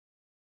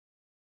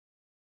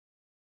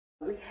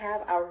We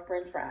have our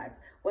French fries.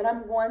 What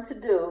I'm going to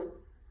do,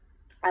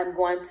 I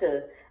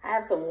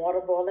have some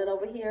water boiling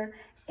over here,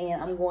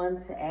 and I'm going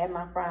to add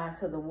my fries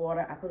to the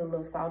water. I put a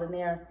little salt in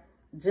there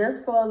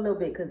just for a little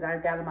bit because I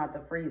got them out the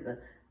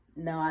freezer.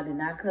 No, I did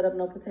not cut up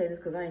no potatoes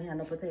because I ain't had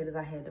no potatoes.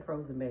 I had the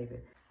frozen baby.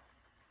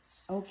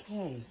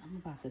 Okay, I'm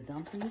about to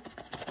dump these.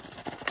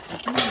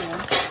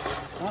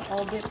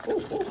 Uh-oh,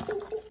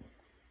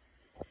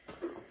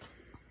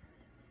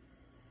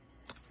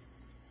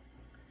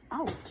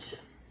 ouch.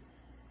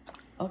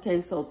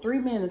 Okay, so 3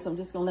 minutes. I'm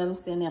just going to let them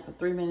stand there for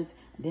 3 minutes,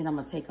 and then I'm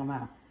going to take them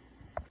out.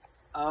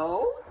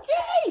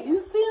 Okay, you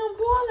see them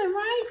boiling,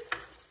 right?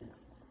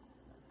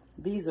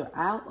 These are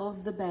out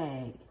of the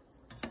bag.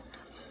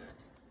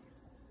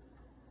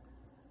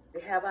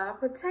 We have our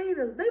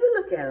potatoes. Baby,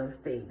 look at them,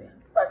 Steven.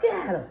 Look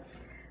at them.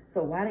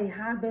 So while they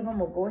hot, baby, I'm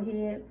going to go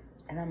ahead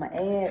and I'm going to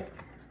add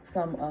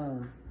some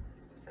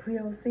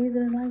Creole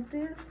seasoning like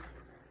this.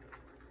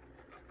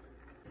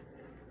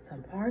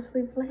 Some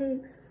parsley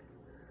flakes.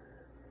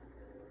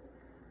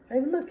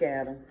 Baby, look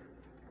at them.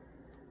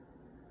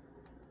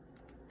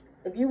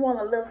 If you want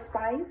a little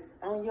spice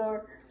on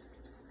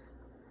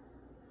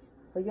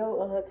for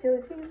your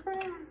chili cheese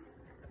fries,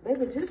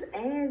 baby, just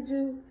add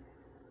you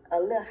a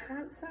little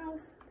hot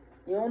sauce.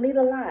 You don't need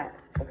a lot,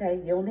 okay?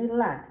 You don't need a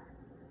lot.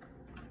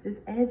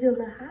 Just add your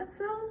little hot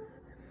sauce,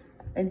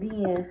 and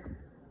then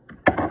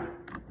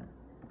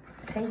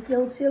take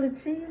your chili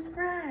cheese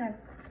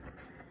fries,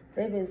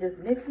 baby, and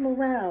just mix them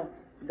around.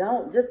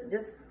 Don't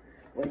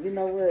well, you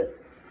know what?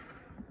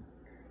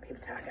 Paper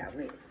towel got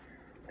wet.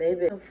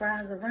 Baby, the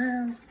fries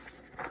around.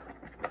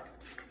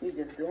 You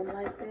just do them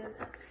like this.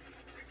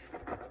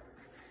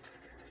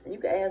 And you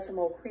can add some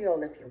more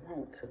Creole if you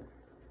want to.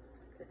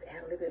 Just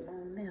add a little bit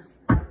more now.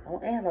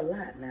 Don't add a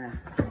lot now.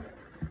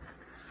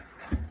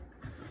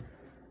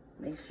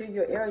 Make sure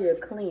your area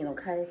clean,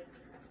 okay?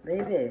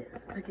 Baby,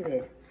 look at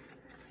that.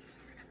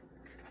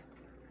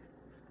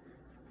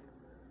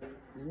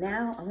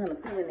 Now I'm gonna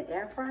put it in the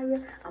air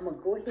fryer. I'm gonna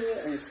go ahead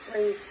and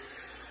spray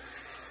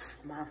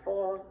my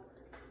foil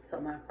so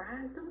my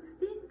fries don't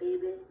stick,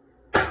 baby.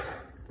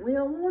 We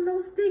don't want no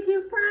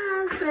sticky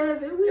fries,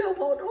 baby. We don't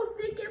want no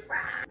sticky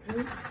fries.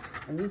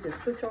 And you just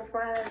put your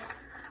fries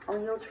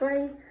on your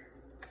tray.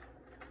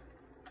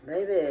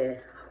 Baby.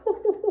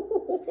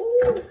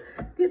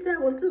 Get that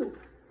one too.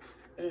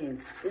 And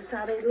this is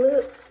how they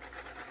look.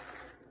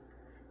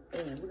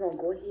 And we're gonna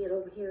go ahead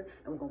over here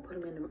and we're gonna put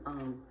them in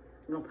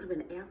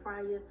the air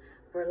fryer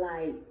for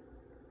like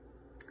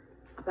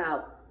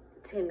about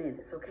 10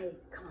 minutes, okay?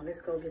 Come on,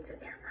 let's go get to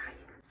the air fryer.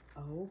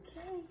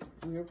 Okay,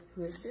 we're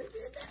putting it in the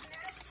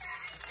air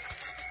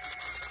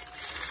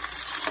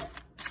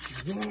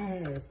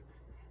fryer. Yes.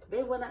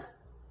 Babe, I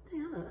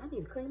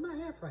need to clean my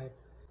air fryer.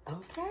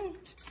 Okay.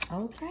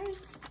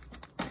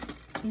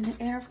 In the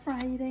air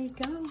fryer they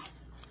go.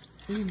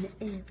 In the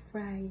air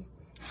fryer.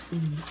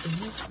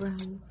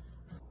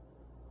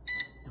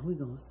 And we're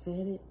gonna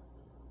set it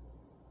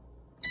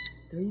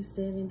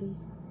 370.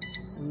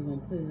 And we're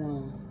gonna put it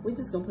on. We're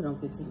just gonna put it on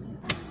 15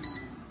 minutes.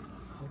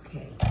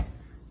 Okay.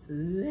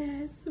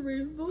 Let's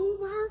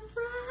remove our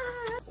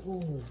fries.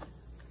 Oh,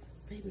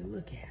 baby,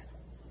 look at it.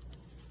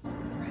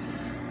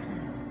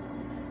 Fries.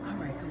 All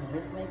right, come on,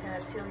 let's make our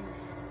chili.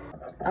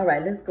 All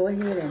right, let's go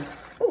ahead and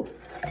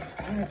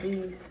add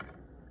these.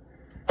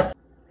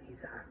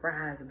 These are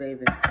fries,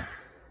 baby.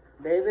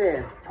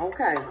 Baby,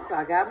 okay, so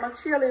I got my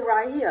chili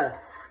right here.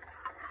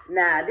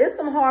 Now, this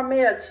some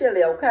Hormel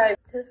chili, okay?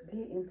 Just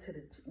get into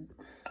the...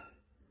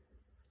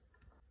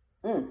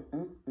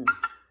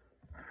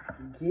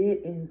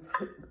 Get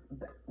into...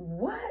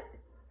 What?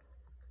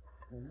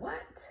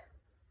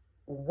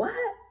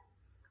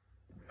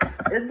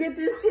 Let's get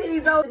this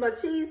cheese on. My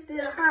cheese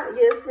still hot?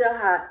 Yeah, it's still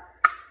hot.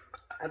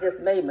 I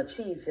just made my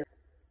cheese.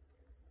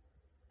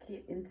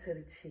 Get into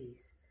the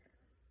cheese.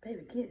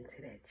 Baby, get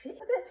into that cheese.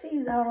 Put that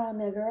cheese out on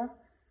there, girl.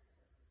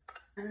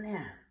 And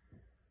now.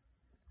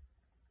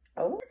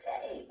 Oh,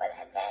 cheese. Put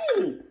that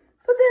cheese.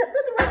 Put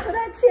the rest of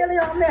that chili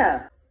on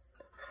there.